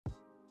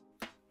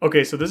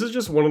Okay, so this is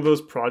just one of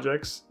those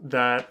projects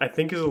that I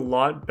think is a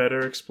lot better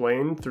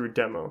explained through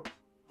demo.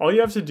 All you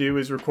have to do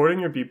is record in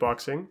your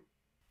beatboxing.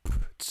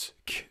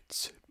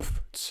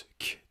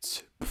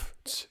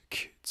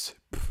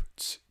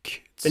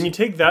 Then you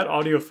take that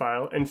audio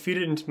file and feed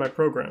it into my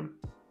program.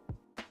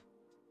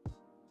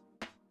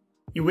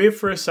 You wait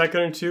for a second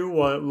or two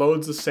while it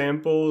loads the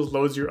samples,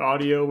 loads your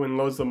audio, and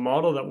loads the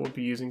model that we'll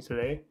be using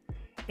today.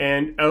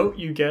 And out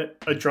you get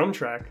a drum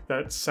track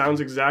that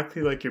sounds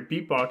exactly like your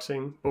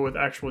beatboxing, but with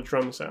actual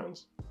drum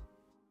sounds.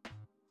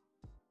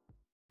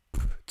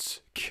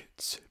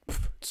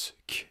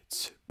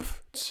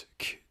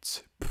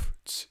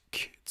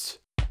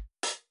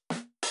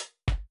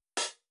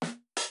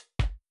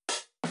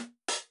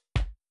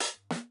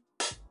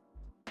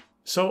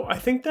 So I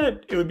think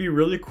that it would be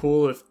really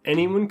cool if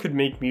anyone could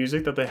make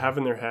music that they have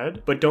in their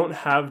head, but don't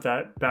have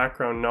that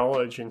background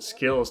knowledge and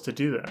skills to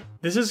do that.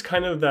 This is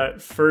kind of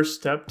that first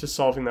step to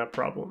solving that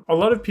problem. A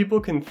lot of people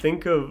can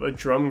think of a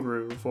drum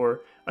groove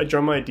or a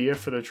drum idea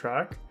for the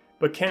track,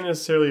 but can't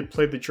necessarily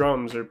play the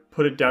drums or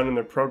put it down in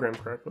their program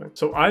correctly.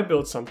 So I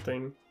built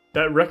something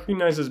that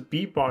recognizes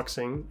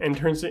beatboxing and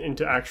turns it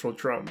into actual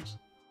drums.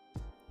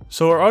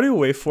 So our audio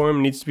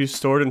waveform needs to be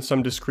stored in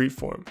some discrete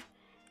form,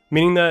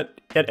 meaning that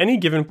at any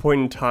given point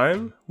in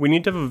time, we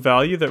need to have a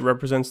value that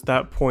represents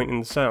that point in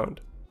the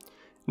sound.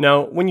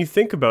 Now, when you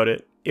think about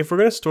it, if we're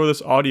going to store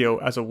this audio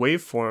as a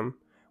waveform,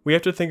 we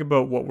have to think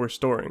about what we're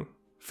storing.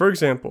 For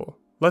example,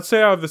 let's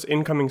say I have this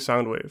incoming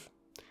sound wave.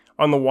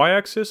 On the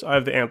y-axis, I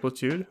have the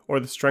amplitude, or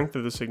the strength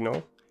of the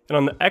signal, and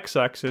on the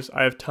x-axis,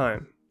 I have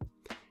time.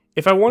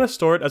 If I want to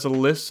store it as a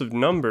list of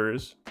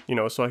numbers,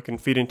 so I can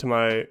feed into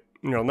my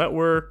neural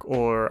network,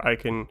 or I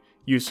can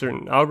use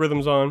certain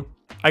algorithms on,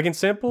 I can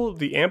sample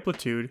the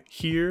amplitude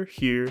here,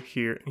 here,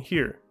 here, and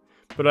here,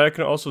 but I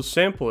can also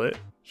sample it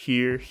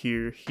here,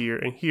 here, here,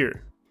 and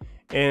here.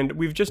 And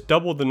we've just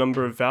doubled the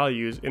number of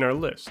values in our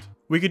list.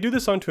 We could do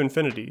this on to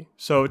infinity,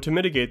 so to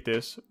mitigate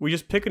this, we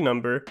just pick a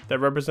number that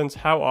represents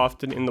how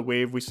often in the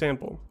wave we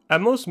sample.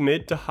 At most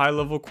mid to high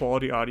level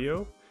quality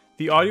audio,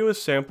 the audio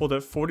is sampled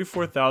at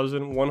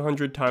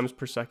 44,100 times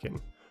per second,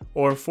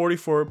 or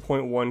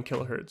 44.1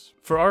 kilohertz.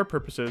 For our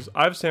purposes,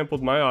 I've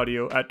sampled my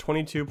audio at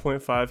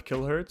 22.5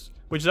 kilohertz,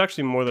 which is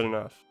actually more than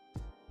enough.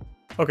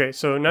 Okay,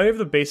 so now you have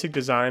the basic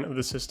design of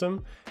the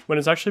system when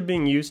it's actually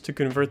being used to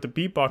convert the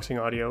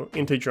beatboxing audio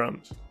into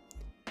drums.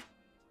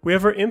 We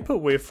have our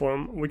input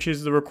waveform, which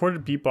is the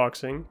recorded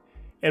beatboxing,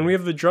 and we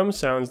have the drum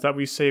sounds that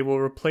we say will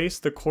replace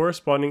the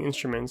corresponding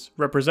instruments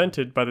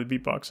represented by the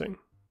beatboxing.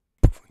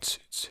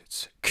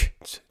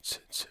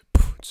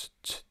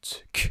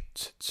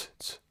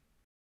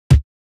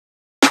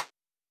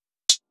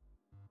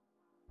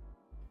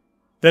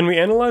 Then we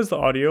analyze the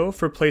audio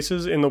for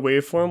places in the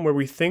waveform where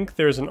we think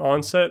there's an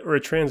onset or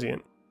a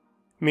transient,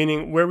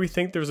 meaning where we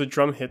think there's a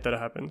drum hit that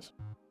happens.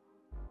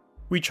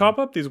 We chop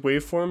up these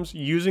waveforms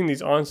using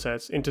these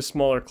onsets into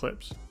smaller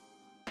clips.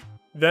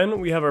 Then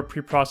we have our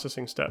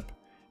preprocessing step.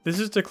 This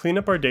is to clean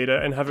up our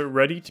data and have it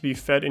ready to be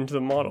fed into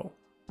the model.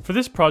 For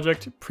this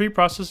project,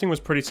 preprocessing was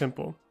pretty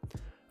simple.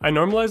 I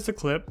normalized the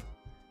clip,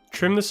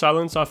 trimmed the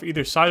silence off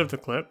either side of the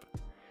clip,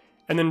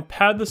 and then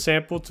pad the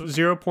sample to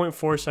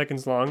 0.4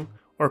 seconds long,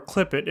 or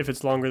clip it if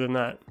it's longer than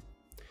that.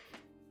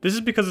 This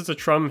is because it's a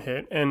drum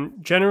hit,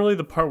 and generally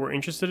the part we're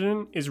interested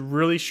in is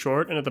really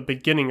short and at the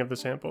beginning of the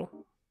sample.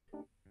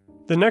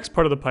 The next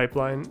part of the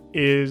pipeline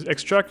is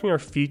extracting our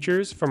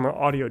features from our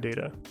audio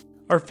data.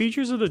 Our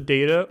features are the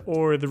data,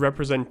 or the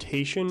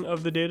representation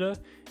of the data,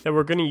 that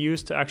we're going to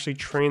use to actually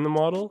train the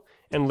model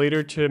and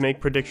later to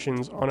make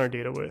predictions on our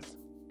data with.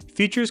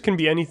 Features can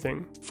be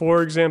anything.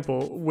 For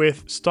example,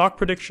 with stock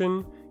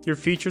prediction, your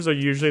features are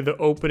usually the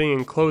opening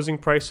and closing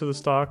price of the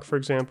stock, for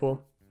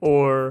example.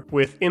 Or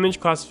with image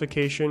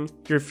classification,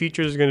 your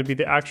feature is going to be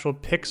the actual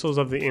pixels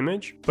of the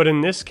image. But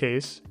in this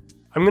case,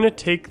 I'm going to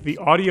take the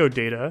audio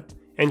data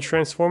and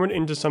transform it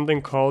into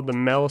something called the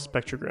Mel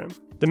Spectrogram.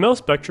 The Mel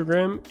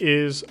Spectrogram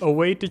is a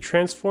way to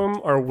transform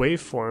our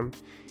waveform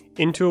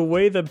into a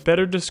way that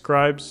better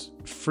describes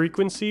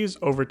frequencies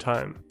over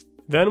time.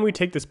 Then we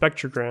take the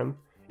spectrogram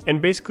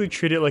and basically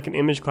treat it like an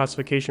image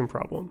classification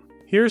problem.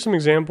 Here are some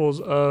examples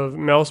of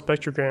Mel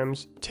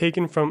spectrograms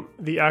taken from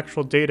the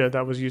actual data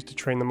that was used to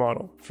train the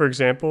model. For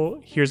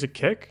example, here's a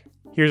kick,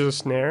 here's a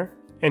snare,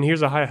 and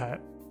here's a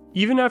hi-hat.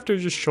 Even after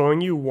just showing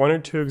you one or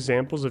two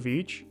examples of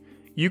each,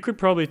 you could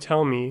probably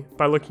tell me,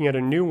 by looking at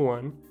a new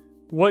one,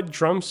 what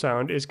drum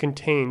sound is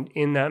contained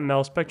in that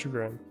Mel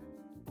spectrogram.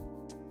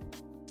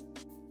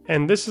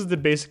 And this is the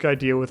basic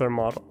idea with our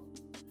model.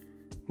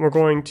 We're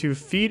going to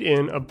feed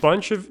in a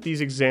bunch of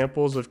these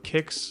examples of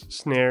kicks,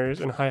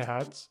 snares, and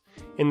hi-hats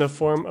in the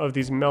form of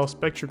these Mel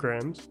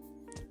spectrograms,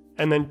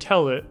 and then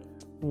tell it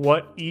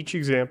what each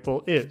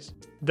example is.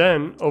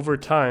 Then, over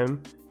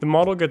time, the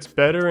model gets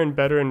better and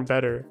better and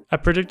better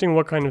at predicting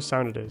what kind of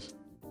sound it is.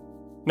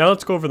 Now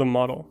let's go over the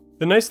model.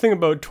 The nice thing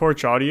about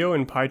Torch Audio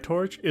and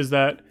PyTorch is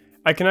that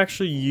I can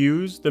actually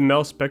use the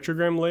Mel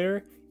spectrogram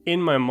layer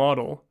in my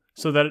model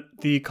so that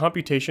the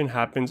computation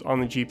happens on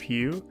the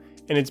GPU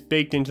and it's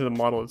baked into the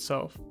model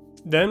itself.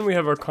 Then we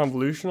have our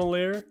convolutional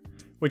layer,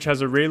 which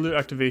has a ReLU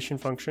activation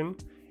function,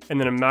 and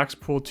then a max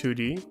pool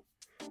 2D.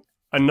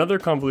 Another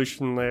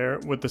convolution layer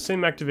with the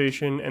same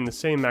activation and the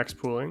same max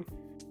pooling.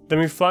 Then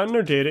we flatten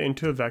our data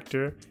into a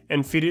vector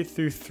and feed it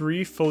through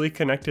 3 fully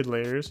connected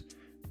layers,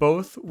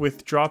 both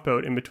with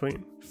dropout in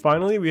between.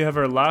 Finally, we have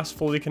our last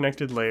fully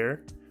connected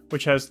layer,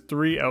 which has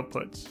 3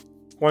 outputs.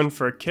 One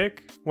for a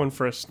kick, one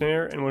for a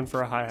snare, and one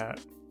for a hi-hat.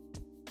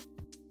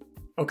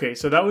 Okay,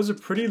 so that was a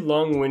pretty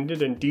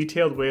long-winded and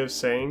detailed way of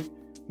saying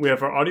we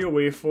have our audio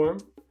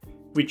waveform,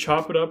 we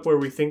chop it up where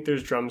we think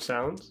there's drum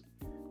sounds,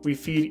 we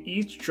feed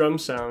each drum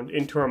sound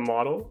into our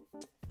model,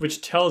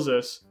 which tells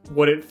us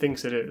what it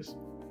thinks it is.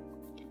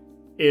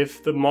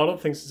 If the model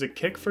thinks it's a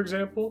kick, for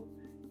example,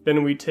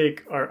 then we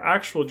take our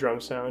actual drum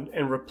sound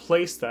and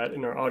replace that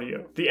in our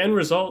audio. The end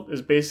result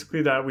is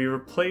basically that we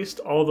replaced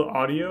all the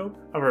audio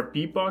of our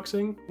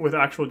beatboxing with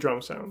actual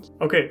drum sounds.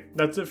 Okay,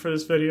 that's it for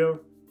this video.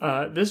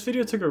 This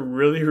video took a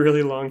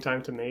really long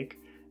time to make,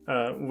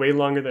 way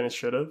longer than it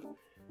should have.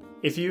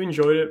 If you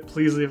enjoyed it,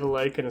 please leave a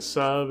like and a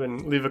sub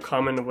and leave a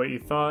comment of what you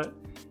thought.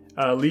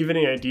 Leave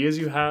any ideas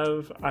you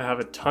have. I have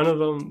a ton of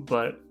them,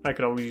 but I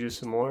could always use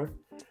some more.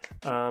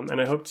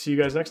 And I hope to see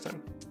you guys next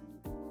time.